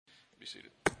Be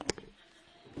seated.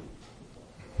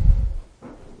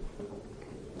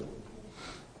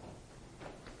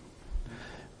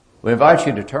 We invite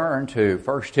you to turn to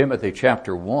 1 Timothy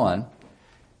chapter 1.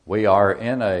 We are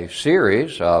in a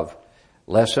series of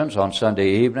lessons on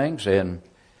Sunday evenings in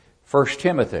 1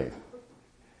 Timothy,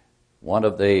 one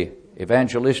of the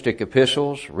evangelistic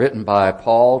epistles written by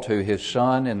Paul to his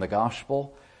son in the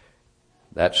gospel,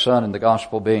 that son in the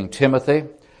gospel being Timothy,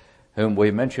 whom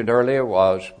we mentioned earlier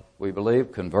was, we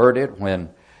believe, converted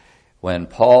when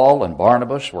Paul and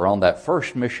Barnabas were on that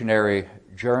first missionary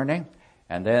journey,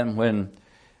 and then when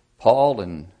Paul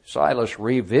and Silas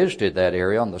revisited that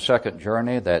area on the second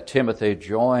journey, that Timothy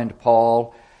joined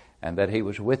Paul and that he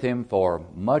was with him for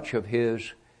much of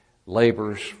his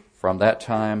labors from that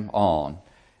time on,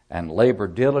 and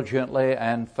labored diligently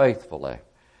and faithfully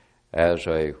as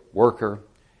a worker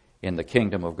in the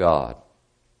kingdom of God.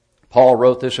 Paul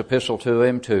wrote this epistle to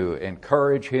him to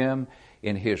encourage him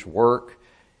in his work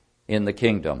in the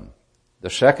kingdom. The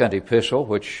second epistle,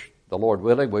 which the Lord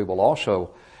willing we will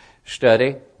also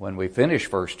study when we finish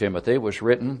 1 Timothy, was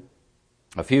written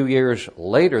a few years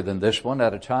later than this one,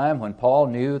 at a time when Paul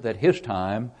knew that his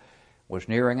time was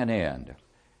nearing an end.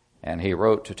 And he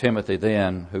wrote to Timothy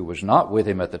then, who was not with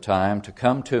him at the time, to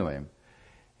come to him.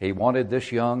 He wanted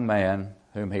this young man,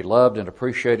 whom he loved and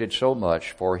appreciated so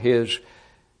much for his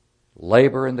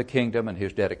labor in the kingdom and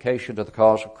his dedication to the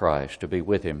cause of Christ, to be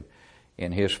with him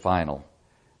in his final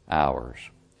hours.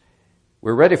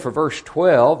 We're ready for verse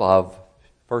 12 of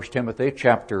 1 Timothy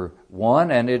chapter 1,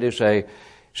 and it is a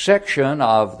section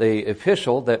of the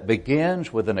epistle that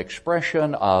begins with an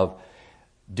expression of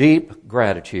deep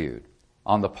gratitude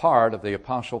on the part of the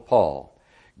Apostle Paul.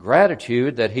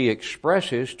 Gratitude that he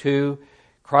expresses to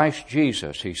Christ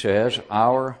Jesus, he says,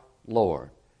 our Lord.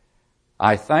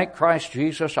 I thank Christ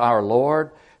Jesus, our Lord,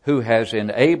 who has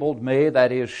enabled me,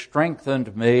 that is,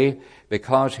 strengthened me,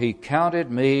 because he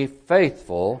counted me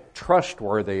faithful,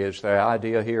 trustworthy is the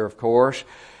idea here, of course,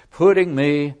 putting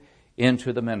me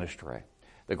into the ministry.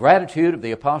 The gratitude of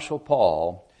the Apostle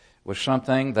Paul was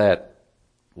something that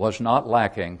was not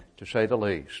lacking, to say the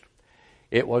least.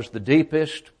 It was the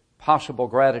deepest possible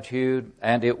gratitude,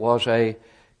 and it was a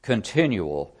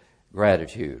continual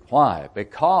gratitude. Why?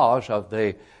 Because of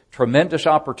the tremendous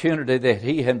opportunity that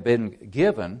he had been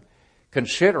given,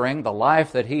 considering the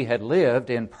life that he had lived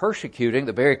in persecuting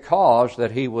the very cause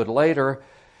that he would later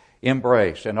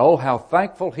embrace. And oh, how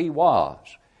thankful he was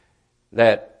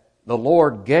that the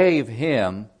Lord gave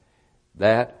him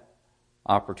that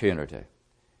opportunity.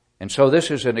 And so this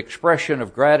is an expression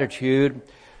of gratitude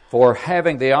for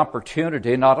having the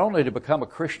opportunity not only to become a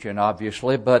Christian,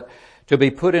 obviously, but to be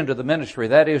put into the ministry.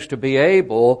 That is, to be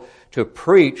able to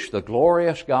preach the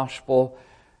glorious gospel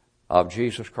of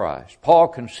Jesus Christ. Paul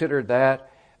considered that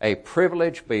a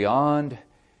privilege beyond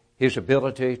his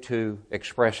ability to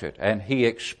express it. And he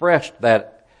expressed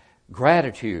that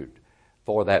gratitude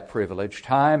for that privilege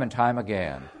time and time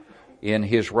again in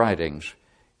his writings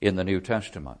in the New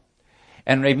Testament.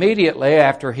 And immediately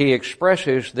after he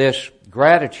expresses this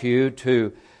gratitude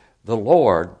to the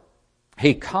Lord,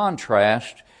 he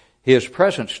contrasts his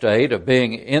present state of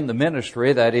being in the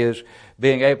ministry, that is,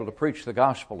 being able to preach the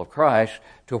gospel of Christ,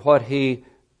 to what he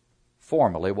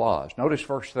formerly was. Notice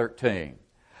verse 13.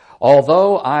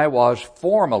 Although I was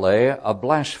formerly a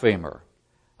blasphemer,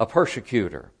 a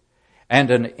persecutor,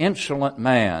 and an insolent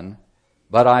man,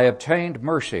 but I obtained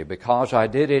mercy because I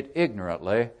did it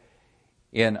ignorantly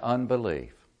in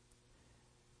unbelief.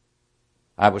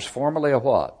 I was formerly a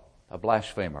what? A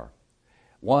blasphemer.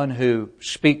 One who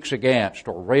speaks against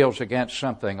or rails against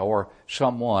something or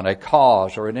someone, a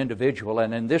cause or an individual.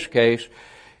 And in this case,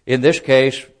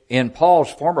 in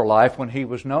Paul's former life, when he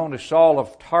was known as Saul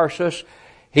of Tarsus,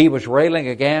 he was railing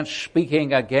against,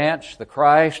 speaking against the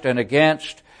Christ and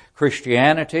against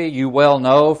Christianity. You well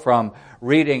know from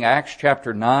reading Acts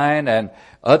chapter 9 and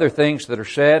other things that are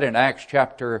said in Acts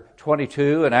chapter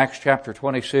 22 and Acts chapter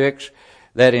 26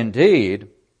 that indeed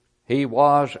he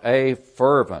was a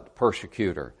fervent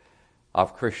persecutor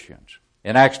of Christians.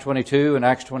 In Acts 22 and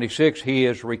Acts 26, he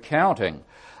is recounting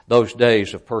those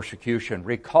days of persecution,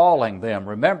 recalling them,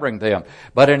 remembering them.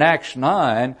 But in Acts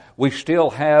 9, we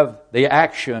still have the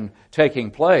action taking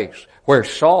place where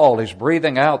Saul is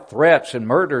breathing out threats and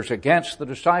murders against the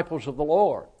disciples of the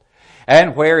Lord,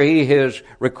 and where he is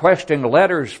requesting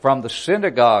letters from the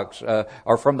synagogues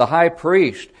or from the high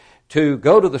priest to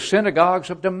go to the synagogues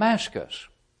of Damascus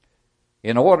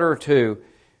in order to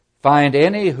find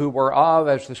any who were of,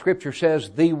 as the Scripture says,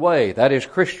 the way, that is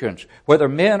Christians, whether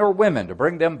men or women, to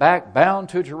bring them back bound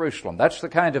to Jerusalem. That's the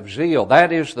kind of zeal,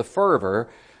 that is the fervor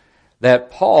that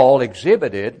Paul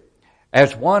exhibited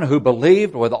as one who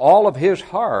believed with all of his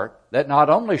heart that not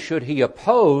only should he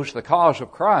oppose the cause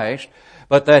of Christ,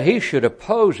 but that he should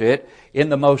oppose it in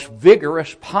the most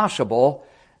vigorous possible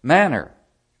manner.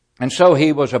 And so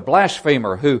he was a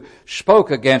blasphemer who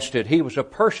spoke against it. He was a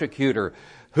persecutor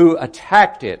who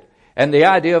attacked it. And the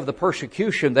idea of the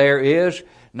persecution there is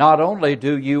not only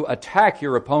do you attack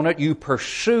your opponent, you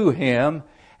pursue him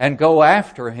and go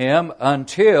after him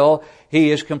until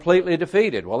he is completely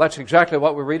defeated. Well, that's exactly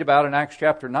what we read about in Acts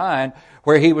chapter 9,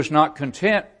 where he was not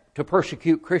content to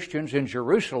persecute Christians in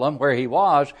Jerusalem where he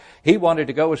was. He wanted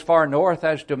to go as far north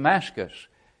as Damascus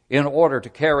in order to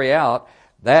carry out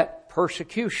that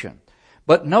persecution.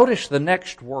 But notice the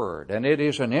next word, and it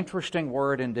is an interesting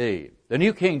word indeed. The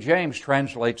New King James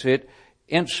translates it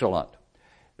insolent.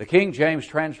 The King James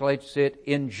translates it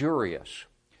injurious.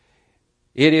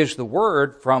 It is the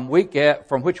word from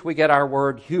which we get our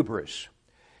word hubris.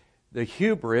 The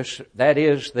hubris, that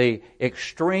is the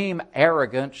extreme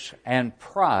arrogance and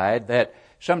pride that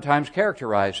sometimes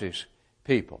characterizes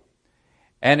people.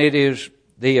 And it is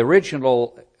the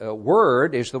original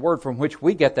word is the word from which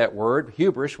we get that word,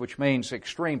 hubris, which means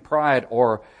extreme pride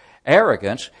or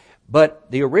arrogance.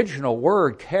 But the original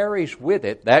word carries with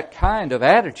it that kind of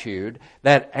attitude,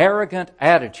 that arrogant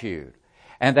attitude.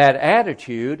 And that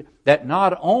attitude that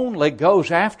not only goes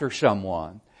after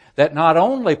someone, that not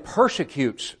only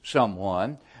persecutes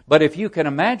someone, but if you can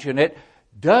imagine it,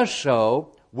 does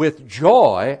so with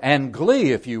joy and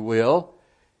glee, if you will,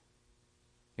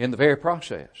 in the very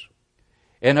process.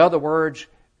 In other words,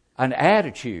 an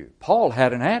attitude. Paul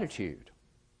had an attitude.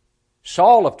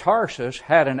 Saul of Tarsus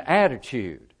had an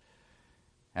attitude.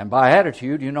 And by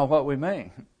attitude, you know what we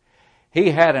mean. He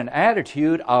had an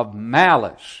attitude of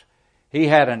malice. He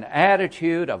had an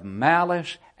attitude of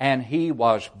malice, and he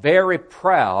was very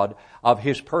proud of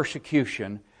his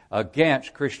persecution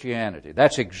against Christianity.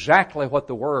 That's exactly what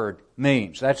the word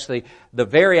means. That's the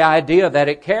very idea that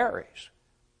it carries.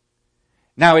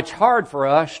 Now, it's hard for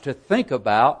us to think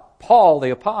about Paul the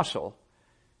Apostle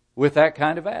with that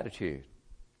kind of attitude.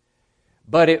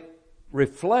 But it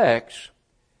reflects,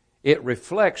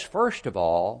 first of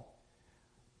all,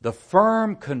 the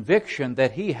firm conviction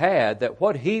that he had that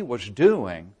what he was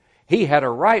doing, he had a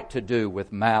right to do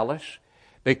with malice,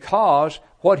 because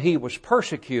what he was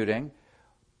persecuting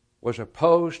was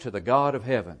opposed to the God of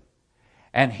heaven.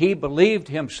 And he believed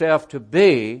himself to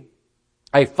be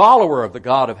a follower of the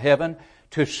God of heaven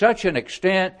to such an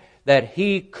extent that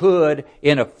he could,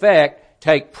 in effect,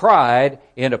 take pride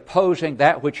in opposing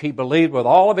that which he believed with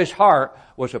all of his heart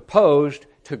was opposed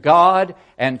to God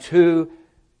and to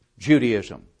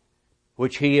Judaism,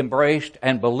 which he embraced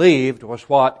and believed was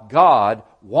what God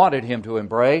wanted him to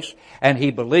embrace, and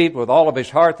he believed with all of his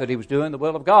heart that he was doing the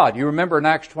will of God. You remember in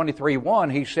Acts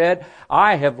 23:1, he said,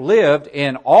 I have lived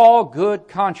in all good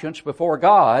conscience before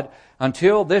God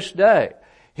until this day.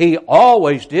 He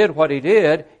always did what he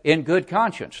did in good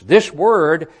conscience. This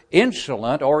word,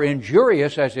 insolent or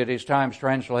injurious as it is times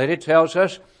translated, tells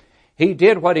us he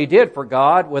did what he did for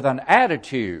God with an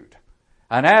attitude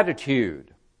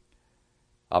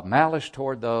of malice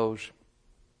toward those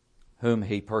whom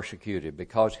he persecuted,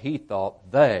 because he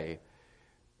thought they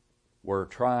were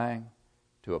trying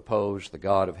to oppose the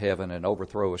God of heaven and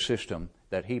overthrow a system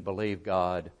that he believed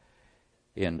God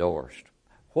endorsed.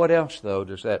 What else, though,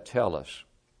 does that tell us,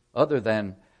 other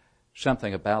than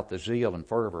something about the zeal and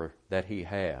fervor that he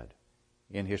had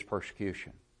in his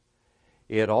persecution?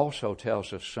 It also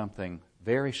tells us something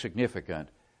very significant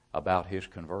about his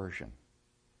conversion.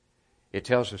 It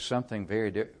tells us something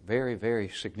very, very, very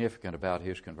significant about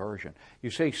his conversion. You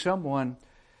see, someone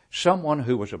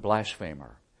who was a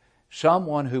blasphemer,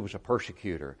 someone who was a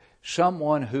persecutor,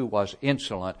 someone who was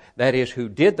insolent, that is, who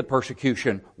did the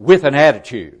persecution with an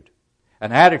attitude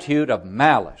of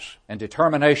malice and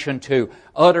determination to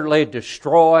utterly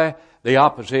destroy the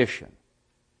opposition.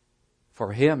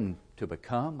 For him to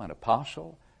become an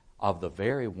apostle of the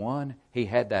very one he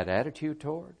had that attitude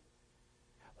toward,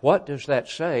 what does that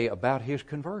say about his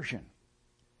conversion?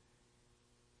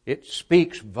 It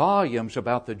speaks volumes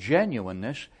about the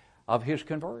genuineness of his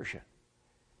conversion.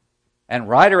 And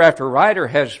writer after writer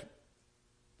has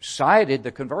cited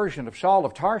the conversion of Saul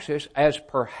of Tarsus as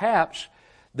perhaps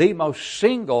the most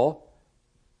singularly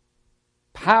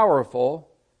powerful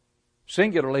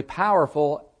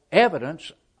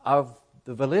evidence of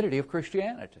the validity of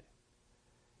Christianity.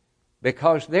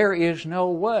 Because there is no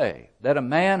way that a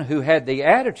man who had the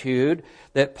attitude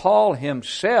that Paul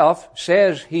himself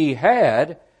says he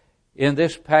had in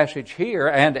this passage here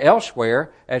and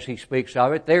elsewhere as he speaks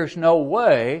of it, there's no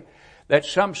way that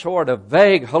some sort of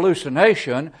vague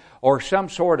hallucination or some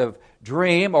sort of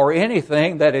dream or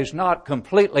anything that is not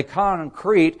completely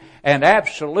concrete and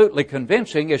absolutely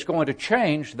convincing is going to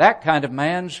change that kind of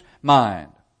man's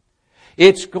mind.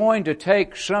 It's going to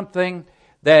take something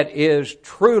that is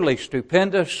truly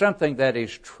stupendous, something that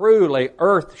is truly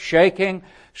earth-shaking,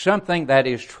 something that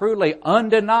is truly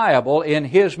undeniable in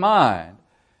his mind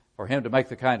for him to make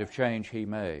the kind of change he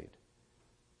made.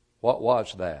 What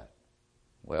was that?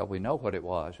 Well, we know what it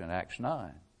was in Acts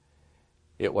 9.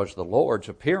 It was the Lord's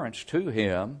appearance to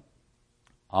him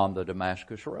on the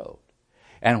Damascus Road.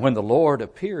 And when the Lord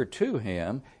appeared to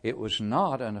him, it was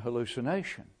not an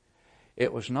hallucination.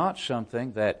 It was not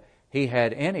something that he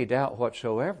had any doubt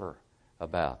whatsoever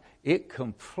about. It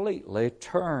completely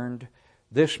turned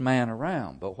this man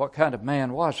around. But what kind of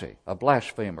man was he? A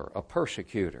blasphemer, a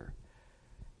persecutor,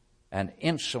 an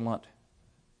insolent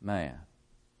man.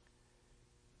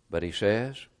 But he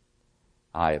says,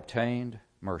 I obtained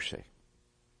mercy.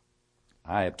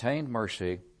 I obtained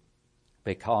mercy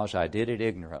because I did it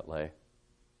ignorantly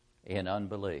in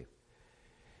unbelief.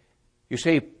 You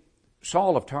see,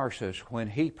 Saul of Tarsus, when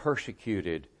he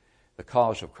persecuted the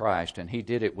cause of Christ, and he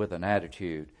did it with an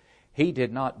attitude, he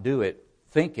did not do it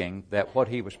thinking that what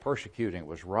he was persecuting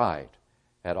was right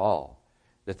at all.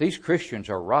 That these Christians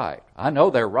are right. I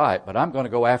know they're right, but I'm going to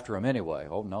go after them anyway.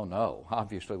 Oh, no.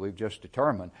 Obviously, we've just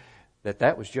determined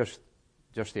that was just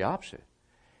the opposite.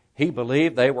 He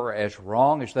believed they were as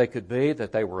wrong as they could be,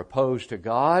 that they were opposed to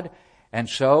God, and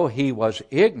so he was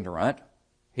ignorant.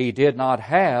 He did not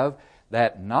have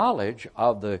that knowledge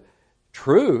of the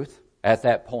truth at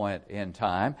that point in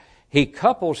time. He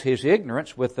couples his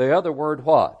ignorance with the other word,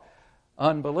 what?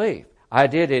 Unbelief. I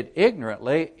did it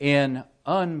ignorantly in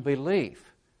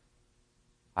unbelief.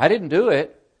 I didn't do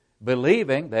it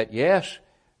believing that, yes,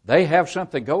 they have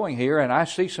something going here and I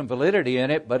see some validity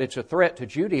in it, but it's a threat to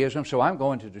Judaism, so I'm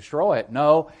going to destroy it.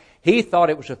 No, he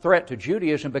thought it was a threat to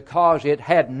Judaism because it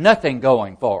had nothing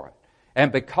going for it,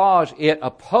 and because it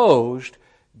opposed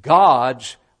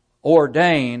God's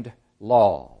ordained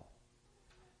law.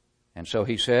 And so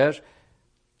he says,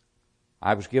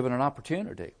 I was given an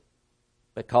opportunity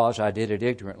because I did it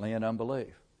ignorantly in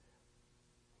unbelief.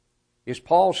 Is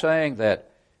Paul saying that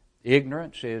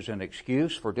ignorance is an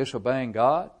excuse for disobeying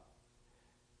God?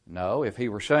 No, if he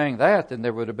were saying that, then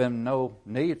there would have been no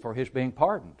need for his being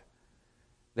pardoned.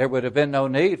 There would have been no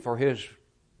need for his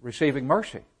receiving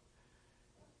mercy.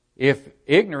 If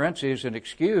ignorance is an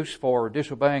excuse for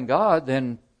disobeying God,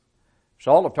 then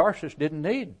Saul of Tarsus didn't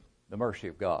need the mercy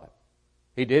of God.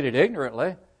 He did it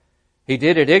ignorantly. He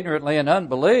did it ignorantly in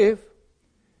unbelief.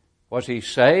 Was he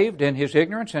saved in his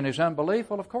ignorance and his unbelief?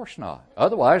 Well, of course not.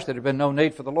 Otherwise, there'd have been no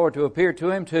need for the Lord to appear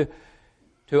to him to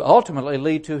ultimately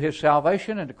lead to his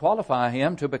salvation and to qualify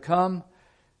him to become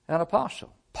an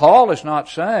apostle. Paul is not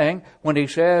saying, when he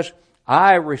says,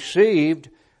 I received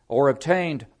or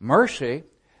obtained mercy,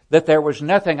 that there was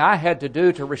nothing I had to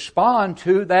do to respond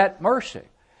to that mercy.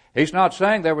 He's not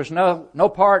saying there was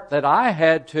no part that I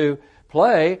had to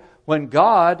play when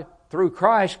God, through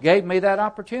Christ, gave me that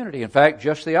opportunity. In fact,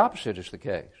 just the opposite is the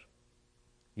case.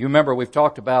 You remember we've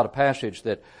talked about a passage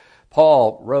that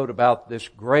Paul wrote about this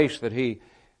grace that he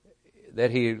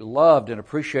loved and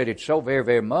appreciated so very,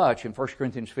 very much in 1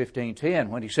 Corinthians 15:10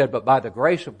 when he said, but by the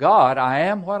grace of God I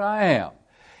am what I am.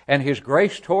 And his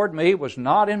grace toward me was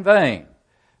not in vain.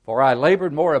 For I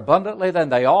labored more abundantly than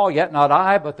they all, yet not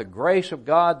I, but the grace of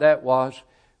God that was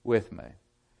with me.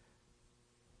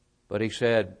 But he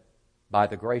said, by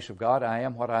the grace of God I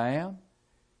am what I am.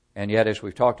 And yet, as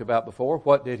we've talked about before,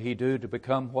 what did he do to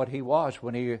become what he was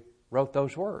when he wrote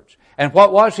those words? And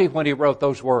what was he when he wrote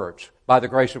those words? By the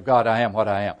grace of God I am what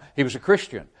I am. He was a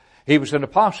Christian. He was an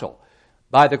apostle.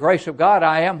 By the grace of God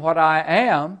I am what I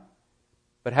am.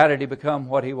 But how did he become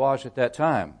what he was at that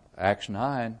time? Acts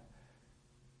 9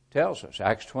 tells us.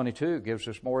 Acts 22 gives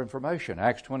us more information.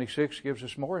 Acts 26 gives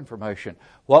us more information.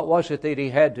 What was it that he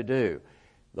had to do?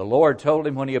 The Lord told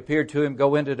him when he appeared to him,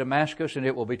 go into Damascus and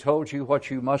it will be told you what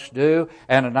you must do.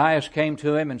 Ananias came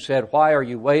to him and said, why are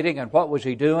you waiting? And what was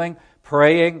he doing?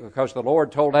 Praying, because the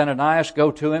Lord told Ananias,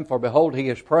 go to him, for behold, he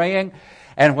is praying.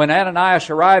 And when Ananias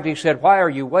arrived, he said, why are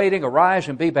you waiting? Arise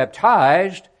and be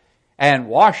baptized and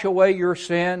wash away your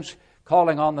sins,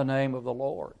 calling on the name of the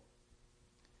Lord.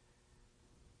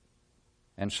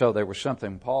 And so there was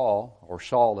something Paul or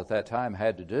Saul at that time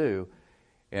had to do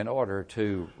in order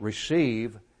to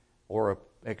receive or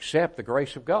accept the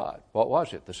grace of God. What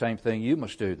was it? The same thing you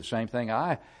must do, the same thing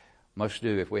I must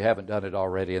do if we haven't done it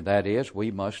already, and that is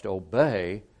we must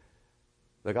obey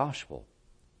the gospel.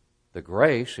 The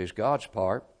grace is God's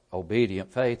part,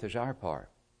 obedient faith is our part.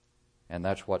 And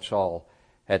that's what Saul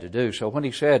had to do. So when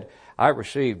he said, I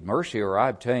received mercy, or I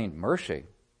obtained mercy,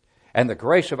 and the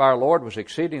grace of our Lord was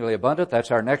exceedingly abundant,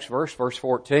 that's our next verse, verse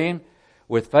 14,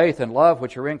 with faith and love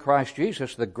which are in Christ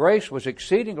Jesus, the grace was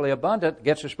exceedingly abundant,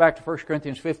 gets us back to 1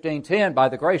 Corinthians 15:10, by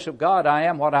the grace of God I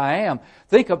am what I am.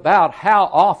 Think about how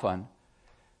often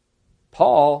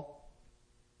Paul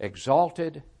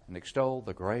exalted and extolled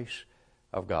the grace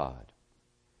of God.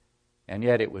 And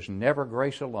yet it was never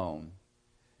grace alone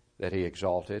that he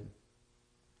exalted.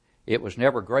 It was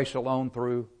never grace alone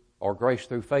through, or grace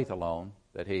through faith alone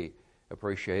that he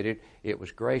appreciated. It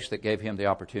was grace that gave him the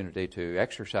opportunity to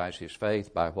exercise his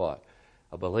faith by what?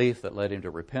 A belief that led him to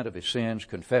repent of his sins,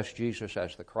 confess Jesus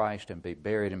as the Christ, and be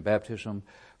buried in baptism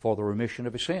for the remission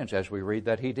of his sins, as we read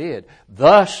that he did.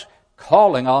 Thus,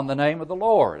 calling on the name of the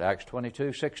Lord, Acts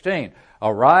 22:16.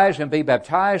 Arise and be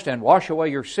baptized and wash away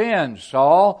your sins,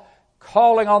 Saul,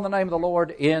 calling on the name of the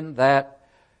Lord in that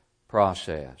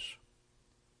process.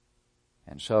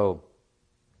 And so,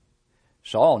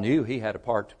 Saul knew he had a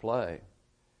part to play.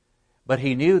 But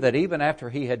he knew that even after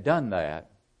he had done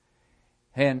that,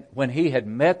 and when he had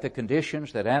met the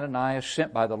conditions that Ananias,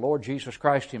 sent by the Lord Jesus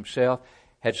Christ himself,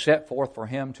 had set forth for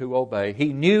him to obey,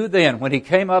 he knew then, when he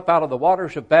came up out of the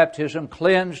waters of baptism,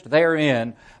 cleansed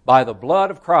therein by the blood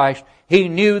of Christ, he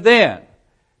knew then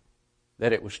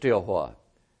that it was still what?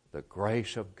 The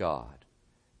grace of God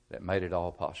that made it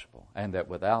all possible. And that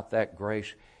without that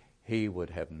grace, he would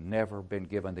have never been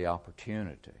given the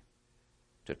opportunity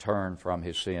to turn from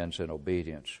his sins in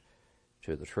obedience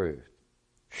to the truth.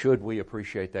 Should we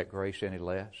appreciate that grace any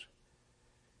less?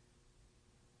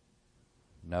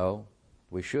 No,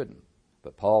 we shouldn't.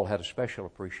 But Paul had a special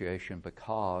appreciation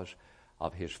because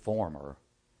of his former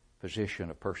position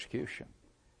of persecution.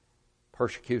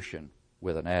 Persecution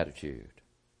with an attitude.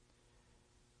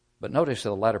 But notice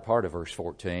the latter part of verse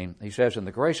 14. He says, and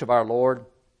the grace of our Lord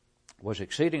was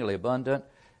exceedingly abundant.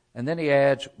 And then he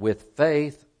adds, with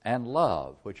faith and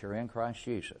love, which are in Christ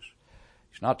Jesus.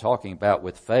 He's not talking about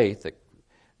with faith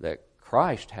that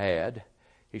Christ had.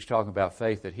 He's talking about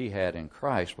faith that he had in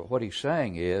Christ. But what he's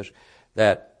saying is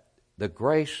that the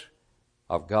grace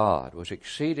of God was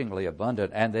exceedingly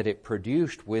abundant and that it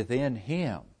produced within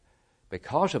him,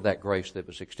 because of that grace that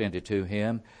was extended to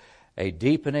him, a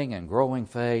deepening and growing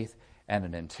faith and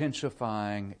an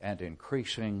intensifying and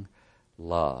increasing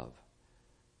love.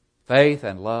 Faith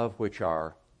and love which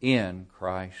are in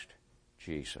Christ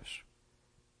Jesus.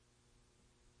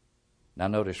 Now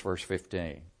notice verse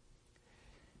 15.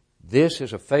 This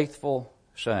is a faithful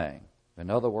saying. In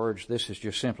other words, this is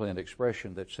just simply an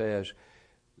expression that says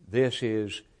this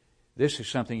is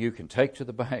something you can take to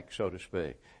the bank, so to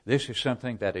speak. This is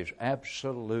something that is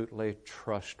absolutely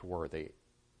trustworthy.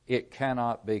 It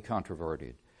cannot be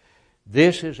controverted.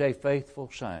 This is a faithful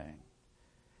saying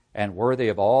and worthy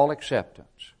of all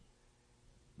acceptance,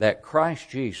 that Christ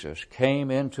Jesus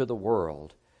came into the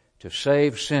world to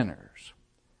save sinners,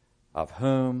 of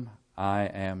whom I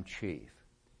am chief.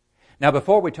 Now,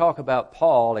 before we talk about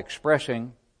Paul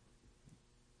expressing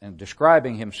and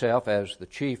describing himself as the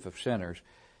chief of sinners,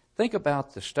 think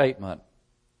about the statement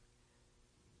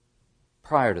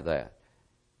prior to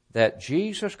that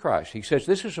Jesus Christ, he says,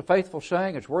 this is a faithful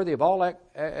saying, it's worthy of all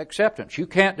acceptance. You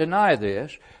can't deny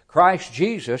this. Christ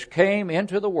Jesus came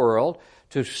into the world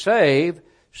to save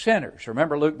sinners.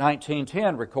 Remember, Luke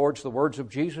 19:10 records the words of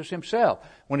Jesus himself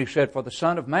when he said, for the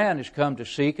Son of Man is come to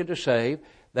seek and to save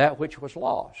that which was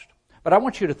lost. But I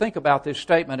want you to think about this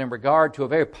statement in regard to a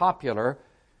very popular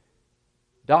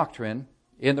doctrine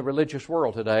in the religious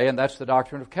world today, and that's the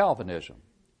doctrine of Calvinism.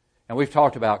 And we've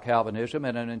talked about Calvinism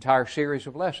in an entire series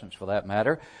of lessons for that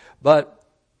matter. But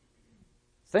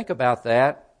think about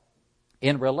that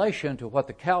in relation to what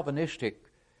the Calvinistic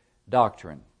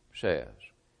doctrine says.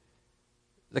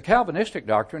 The Calvinistic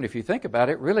doctrine, if you think about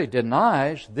it, really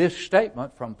denies this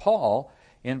statement from Paul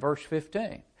in verse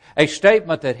 15. A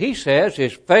statement that he says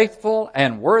is faithful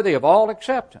and worthy of all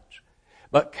acceptance.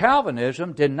 But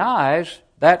Calvinism denies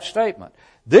that statement.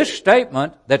 This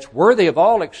statement that's worthy of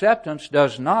all acceptance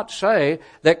does not say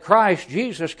that Christ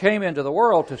Jesus came into the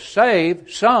world to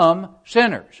save some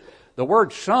sinners. The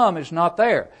word some is not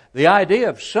there. The idea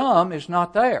of some is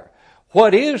not there.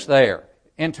 What is there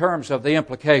in terms of the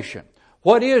implication?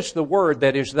 What is the word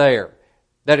that is there,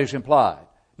 that is implied?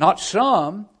 Not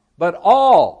some, but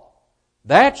all.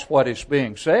 That's what is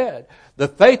being said. The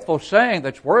faithful saying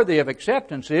that's worthy of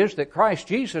acceptance is that Christ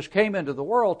Jesus came into the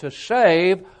world to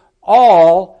save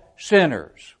all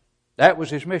sinners. That was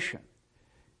his mission.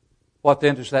 What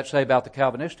then does that say about the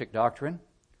Calvinistic doctrine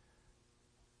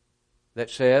that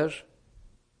says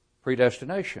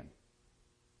predestination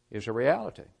is a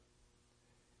reality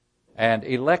and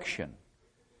election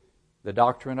the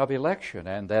doctrine of election,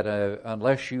 and that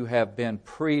unless you have been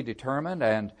predetermined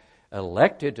and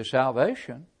elected to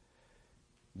salvation,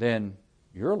 then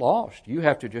you're lost. You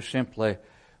have to just simply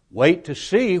wait to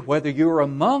see whether you're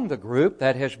among the group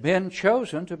that has been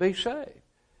chosen to be saved.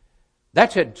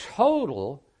 That's in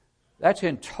total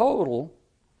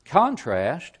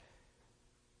contrast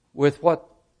with what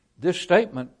this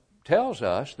statement tells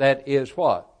us, that is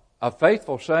what? A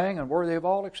faithful saying and worthy of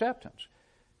all acceptance.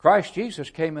 Christ Jesus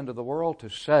came into the world to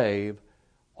save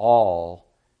all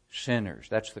sinners.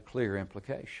 That's the clear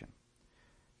implication.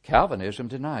 Calvinism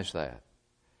denies that.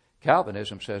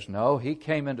 Calvinism says, no, He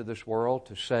came into this world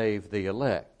to save the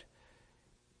elect.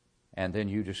 And then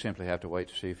you just simply have to wait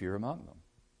to see if you're among them.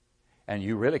 And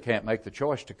you really can't make the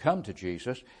choice to come to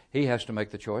Jesus. He has to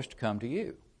make the choice to come to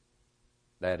you.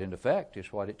 That, in effect,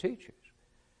 is what it teaches.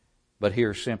 But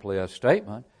here's simply a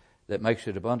statement that makes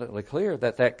it abundantly clear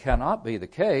that that cannot be the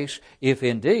case if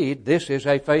indeed this is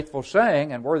a faithful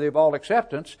saying and worthy of all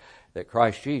acceptance, that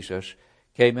Christ Jesus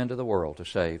came into the world to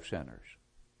save sinners.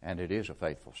 And it is a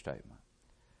faithful statement.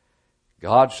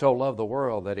 God so loved the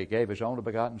world that He gave His only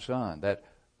begotten Son, that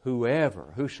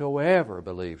whosoever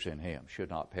believes in Him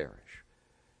should not perish,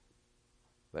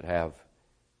 but have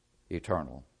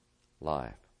eternal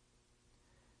life.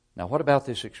 Now, what about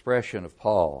this expression of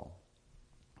Paul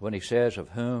when he says, of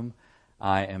whom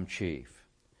I am chief?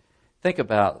 Think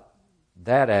about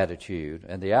that attitude,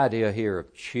 and the idea here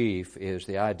of chief is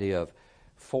the idea of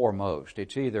foremost.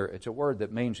 It's a word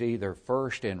that means either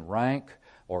first in rank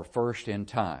or first in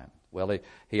time. Well,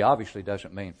 he obviously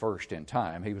doesn't mean first in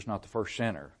time. He was not the first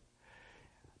sinner.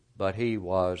 But he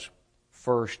was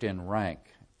first in rank.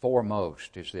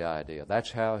 Foremost is the idea.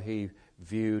 That's how he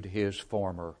viewed his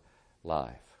former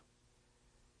life.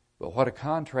 But what a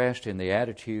contrast in the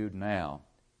attitude now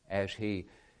as he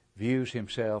views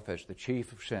himself as the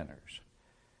chief of sinners.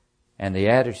 And the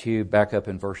attitude back up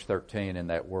in verse 13 in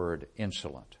that word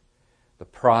insolent. The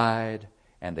pride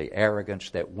and the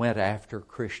arrogance that went after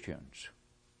Christians.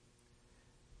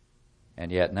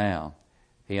 And yet now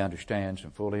he understands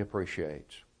and fully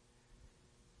appreciates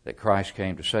that Christ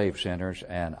came to save sinners,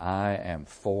 and I am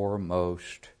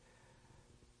foremost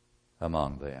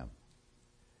among them.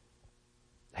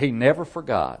 He never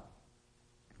forgot,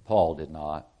 Paul did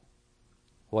not,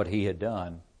 what he had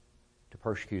done to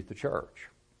persecute the church.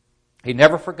 He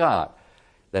never forgot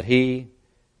that he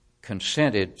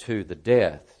consented to the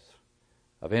death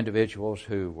of individuals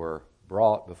who were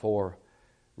brought before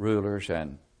rulers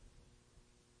and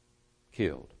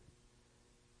killed.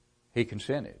 He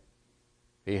consented.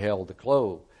 He held the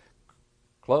clothes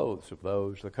of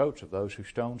those, the coats of those who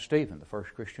stoned Stephen, the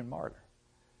first Christian martyr.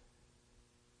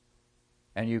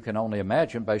 And you can only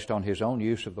imagine, based on his own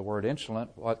use of the word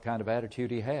insolent, what kind of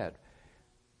attitude he had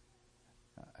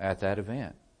at that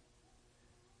event.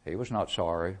 He was not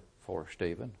sorry for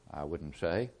Stephen, I wouldn't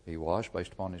say. He was,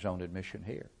 based upon his own admission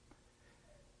here.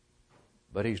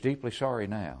 But he's deeply sorry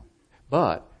now.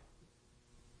 But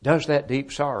does that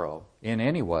deep sorrow in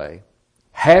any way,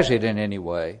 has it in any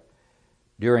way,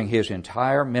 during his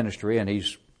entire ministry, and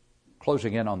he's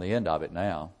closing in on the end of it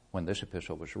now, when this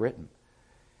epistle was written,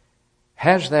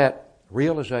 has that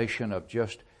realization of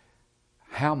just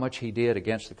how much he did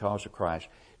against the cause of Christ,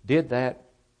 did that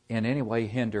in any way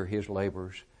hinder his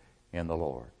labors in the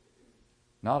Lord?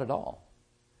 Not at all.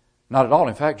 Not at all.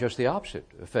 In fact, just the opposite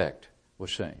effect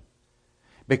was seen.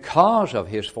 Because of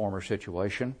his former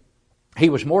situation, he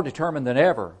was more determined than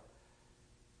ever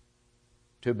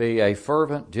to be a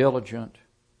fervent, diligent,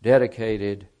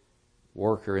 dedicated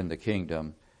worker in the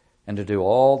kingdom and to do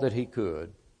all that he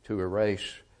could to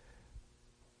erase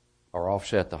or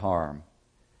offset the harm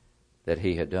that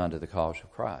he had done to the cause of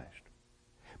Christ.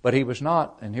 But he was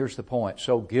not, and here's the point,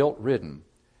 so guilt-ridden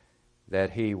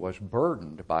that he was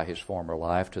burdened by his former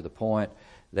life to the point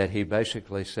that he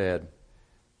basically said,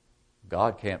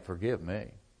 God can't forgive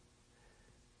me.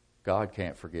 God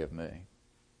can't forgive me.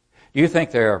 Do you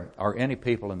think there are any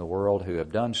people in the world who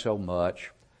have done so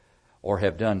much or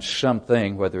have done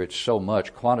something, whether it's so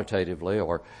much quantitatively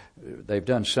or they've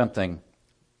done something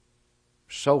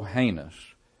so heinous,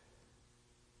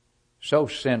 so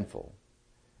sinful,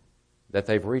 that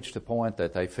they've reached a point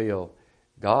that they feel,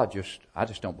 I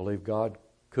just don't believe God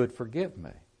could forgive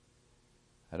me.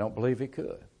 I don't believe He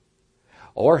could.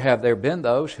 Or have there been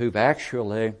those who've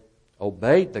actually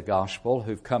obeyed the gospel,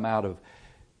 who've come out of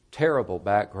terrible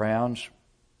backgrounds,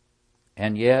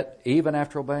 and yet, even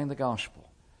after obeying the gospel,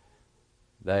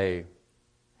 they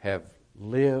have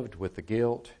lived with the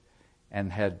guilt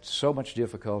and had so much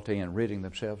difficulty in ridding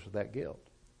themselves of that guilt?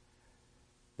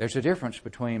 There's a difference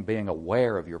between being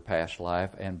aware of your past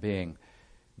life and being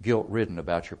guilt-ridden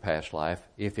about your past life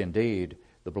if indeed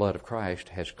the blood of Christ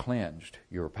has cleansed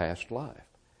your past life.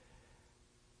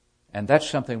 And that's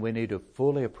something we need to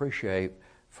fully appreciate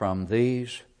from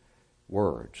these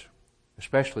words,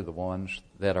 especially the ones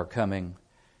that are coming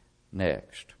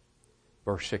next.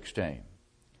 Verse 16.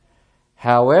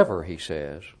 However, he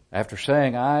says, after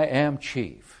saying, I am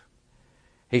chief,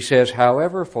 he says,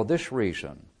 however, for this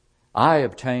reason, I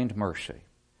obtained mercy,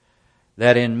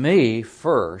 that in me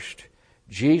first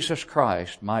Jesus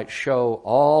Christ might show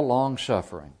all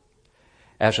long-suffering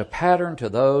as a pattern to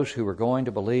those who are going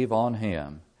to believe on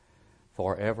him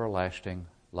for everlasting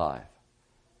life.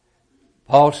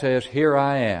 Paul says, here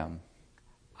I am.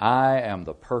 I am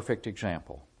the perfect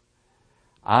example.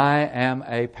 I am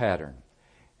a pattern.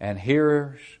 And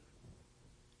here's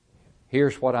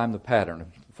what I'm the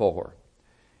pattern for.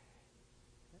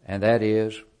 And that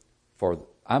is,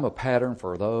 I'm a pattern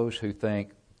for those who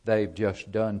think they've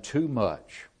just done too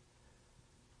much,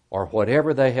 or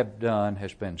whatever they have done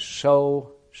has been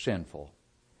so sinful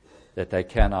that they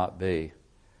cannot be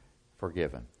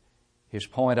forgiven. His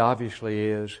point obviously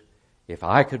is, if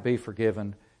I could be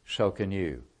forgiven, so can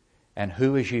you. And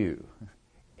who is you?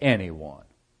 Anyone.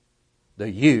 The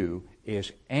you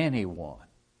is anyone.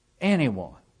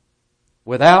 Anyone.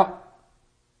 Without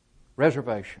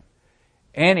reservation.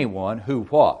 Anyone who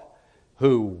what?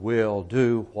 Who will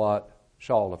do what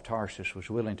Saul of Tarsus was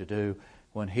willing to do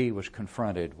when he was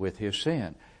confronted with his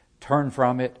sin. Turn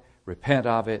from it, repent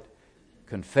of it,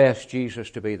 confess Jesus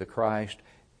to be the Christ,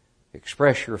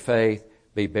 express your faith,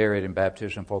 be buried in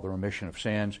baptism for the remission of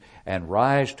sins, and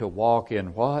rise to walk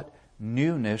in what?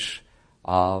 Newness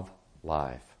of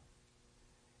life.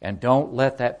 And don't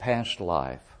let that past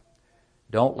life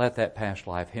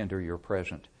hinder your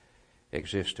present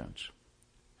existence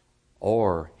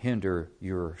or hinder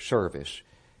your service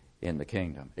in the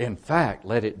kingdom. In fact,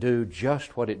 let it do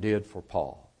just what it did for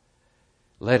Paul.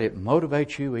 Let it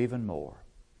motivate you even more.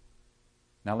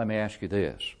 Now let me ask you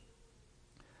this.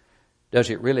 Does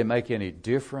it really make any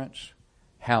difference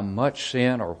how much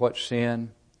sin or what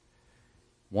sin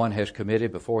one has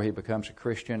committed before he becomes a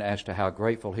Christian as to how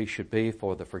grateful he should be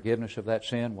for the forgiveness of that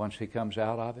sin once he comes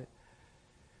out of it?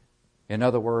 In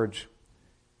other words,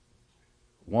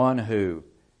 one who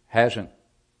hasn't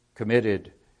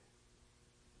committed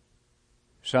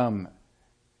some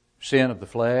sin of the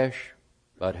flesh,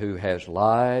 but who has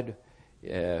lied,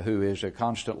 who is a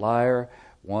constant liar,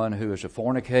 one who is a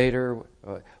fornicator,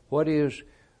 what is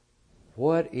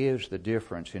the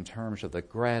difference in terms of the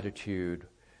gratitude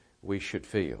we should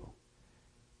feel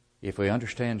if we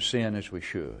understand sin as we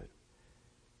should?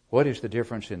 What is the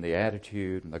difference in the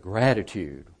attitude and the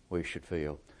gratitude we should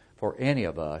feel for any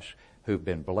of us who've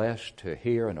been blessed to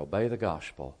hear and obey the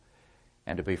gospel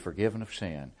and to be forgiven of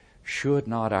sin? Should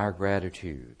not our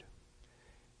gratitude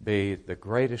be the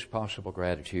greatest possible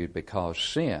gratitude, because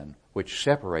sin, which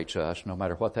separates us, no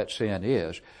matter what that sin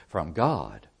is, from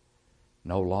God,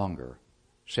 no longer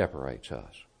separates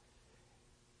us?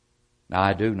 Now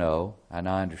I do know, and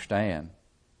I understand,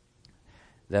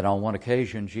 that on one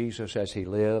occasion Jesus, as he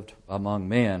lived among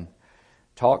men,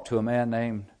 talked to a man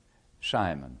named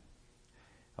Simon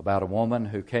about a woman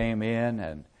who came in,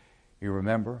 and you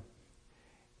remember,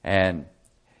 and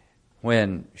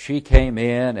when she came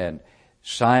in, and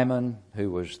Simon, who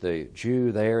was the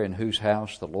Jew there in whose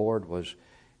house the Lord was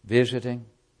visiting,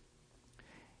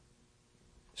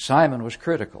 Simon was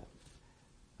critical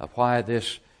of why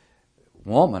this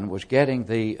woman was getting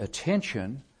the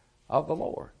attention of the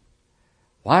Lord.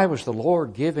 Why was the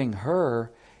Lord giving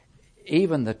her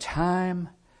even the time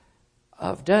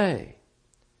of day?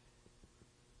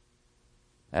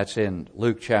 That's in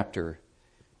Luke chapter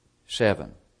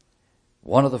 7.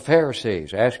 One of the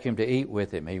Pharisees asked him to eat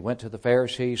with him. He went to the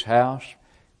Pharisee's house,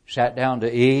 sat down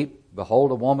to eat. Behold,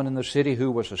 a woman in the city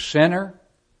who was a sinner,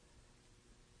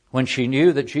 when she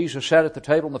knew that Jesus sat at the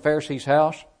table in the Pharisee's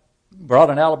house,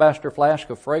 brought an alabaster flask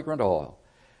of fragrant oil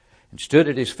and stood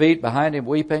at his feet behind him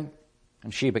weeping.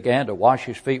 And she began to wash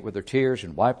his feet with her tears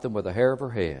and wiped them with the hair of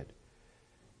her head.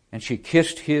 And she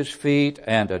kissed his feet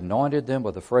and anointed them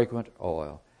with the fragrant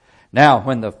oil. Now,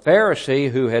 when the Pharisee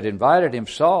who had invited him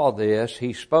saw this,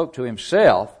 he spoke to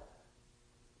himself,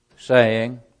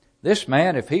 saying, this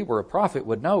man, if he were a prophet,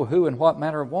 would know who and what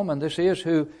manner of woman this is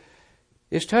who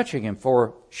is touching him,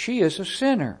 for she is a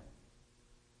sinner.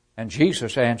 And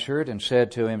Jesus answered and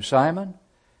said to him, Simon,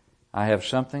 I have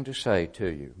something to say to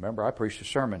you. Remember, I preached a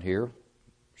sermon here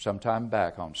some time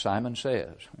back on Simon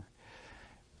Says.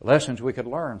 Lessons we could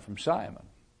learn from Simon.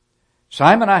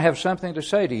 Simon, I have something to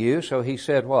say to you. So he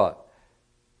said what?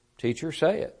 Teacher,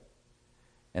 say it.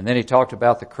 And then he talked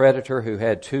about the creditor who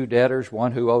had 2 debtors,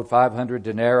 one who owed 500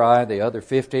 denarii, the other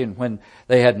 50, and when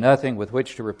they had nothing with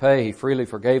which to repay, he freely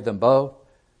forgave them both.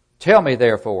 Tell me,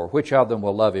 therefore, which of them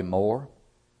will love him more?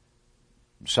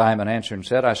 Simon answered and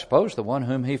said, I suppose the one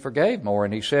whom he forgave more.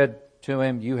 And he said to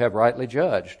him, you have rightly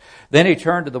judged. Then he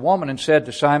turned to the woman and said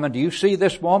to Simon, do you see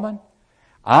this woman?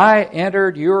 I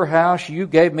entered your house. You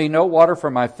gave me no water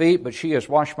for my feet, but she has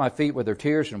washed my feet with her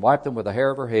tears and wiped them with the hair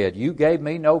of her head. You gave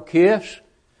me no kiss,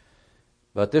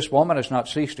 but this woman has not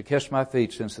ceased to kiss my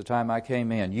feet since the time I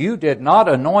came in. You did not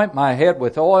anoint my head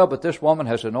with oil, but this woman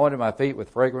has anointed my feet with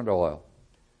fragrant oil.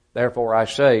 Therefore I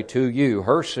say to you,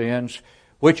 her sins,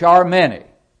 which are many,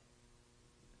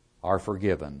 are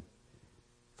forgiven,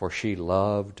 for she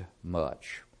loved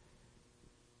much.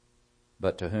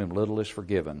 But to whom little is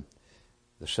forgiven,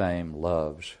 the same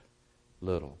loves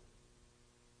little.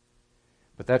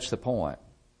 But that's the point.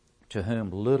 To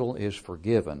whom little is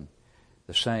forgiven,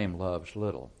 the same loves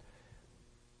little.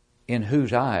 In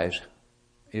whose eyes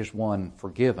is one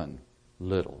forgiven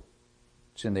little?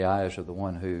 It's in the eyes of the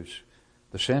one who's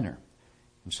the sinner.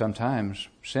 And sometimes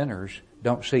sinners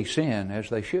don't see sin as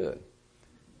they should.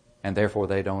 And therefore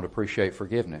they don't appreciate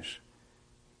forgiveness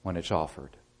when it's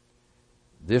offered.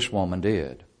 This woman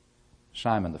did.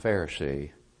 Simon the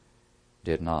Pharisee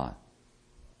did not.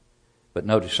 But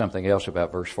notice something else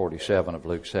about verse 47 of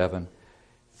Luke 7.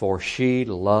 For she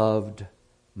loved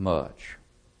much.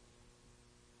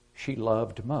 She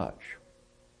loved much.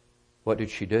 What did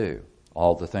she do?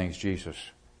 All the things Jesus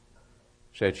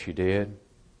said she did.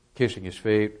 Kissing his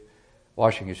feet,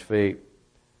 washing his feet,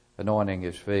 anointing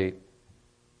his feet,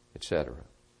 etc.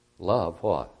 Love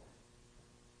what?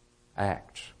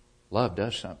 Acts. Love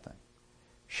does something.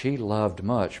 She loved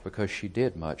much because she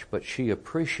did much, but she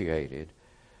appreciated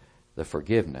the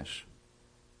forgiveness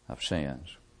of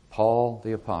sins. Paul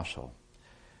the Apostle,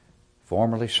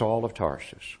 formerly Saul of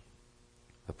Tarsus,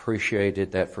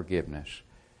 appreciated that forgiveness.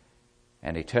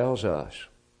 And he tells us,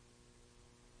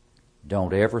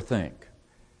 don't ever think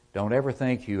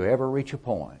you ever reach a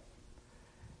point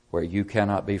where you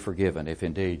cannot be forgiven if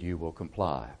indeed you will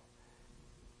comply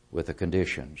with the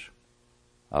conditions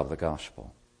of the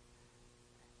gospel.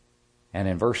 And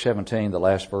in verse 17, the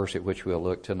last verse at which we'll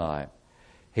look tonight,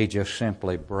 he just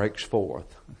simply breaks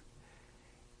forth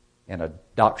in a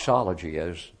doxology,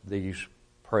 as these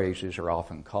praises are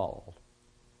often called.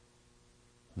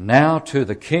 Now to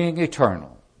the King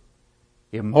eternal,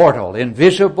 immortal,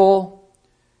 invisible,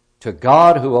 to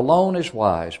God who alone is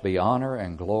wise, be honor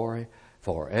and glory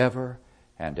forever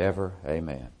and ever.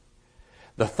 Amen.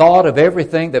 The thought of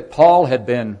everything that Paul had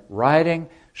been writing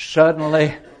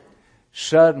suddenly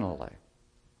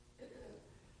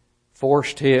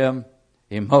forced him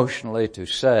emotionally to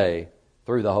say,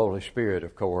 through the Holy Spirit,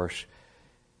 of course,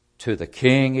 to the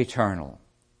King eternal,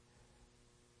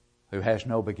 who has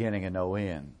no beginning and no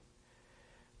end,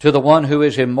 to the one who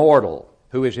is immortal,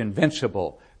 who is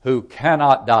invincible, who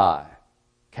cannot die,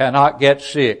 cannot get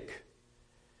sick,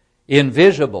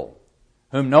 invisible,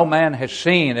 whom no man has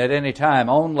seen at any time,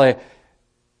 only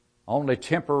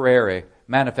temporary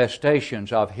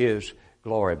manifestations of His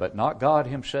glory, but not God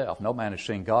Himself. No man has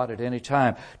seen God at any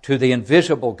time. To the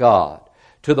invisible God,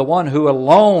 to the one who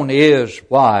alone is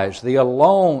wise, who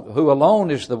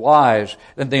alone is the wise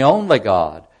and the only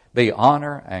God, be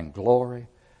honor and glory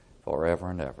forever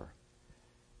and ever.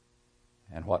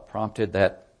 And what prompted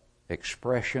that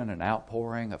expression and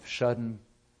outpouring of sudden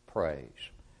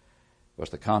praise was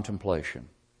the contemplation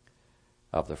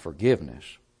of the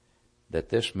forgiveness that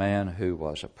this man who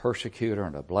was a persecutor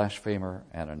and a blasphemer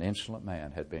and an insolent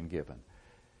man had been given,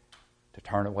 to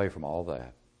turn away from all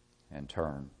that and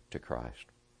turn to Christ.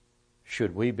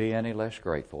 Should we be any less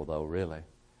grateful, though, really,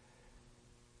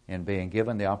 in being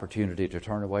given the opportunity to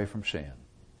turn away from sin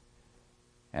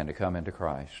and to come into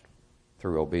Christ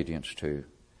through obedience to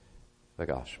the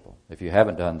gospel? If you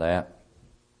haven't done that,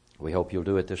 we hope you'll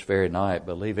do it this very night,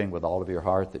 believing with all of your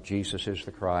heart that Jesus is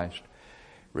the Christ,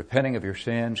 repenting of your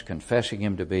sins, confessing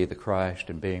Him to be the Christ,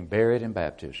 and being buried in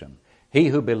baptism. He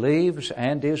who believes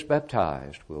and is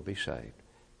baptized will be saved.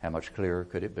 How much clearer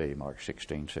could it be? Mark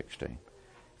 16:16.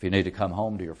 If you need to come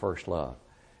home to your first love,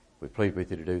 we plead with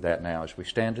you to do that now as we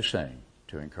stand to sing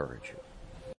to encourage you.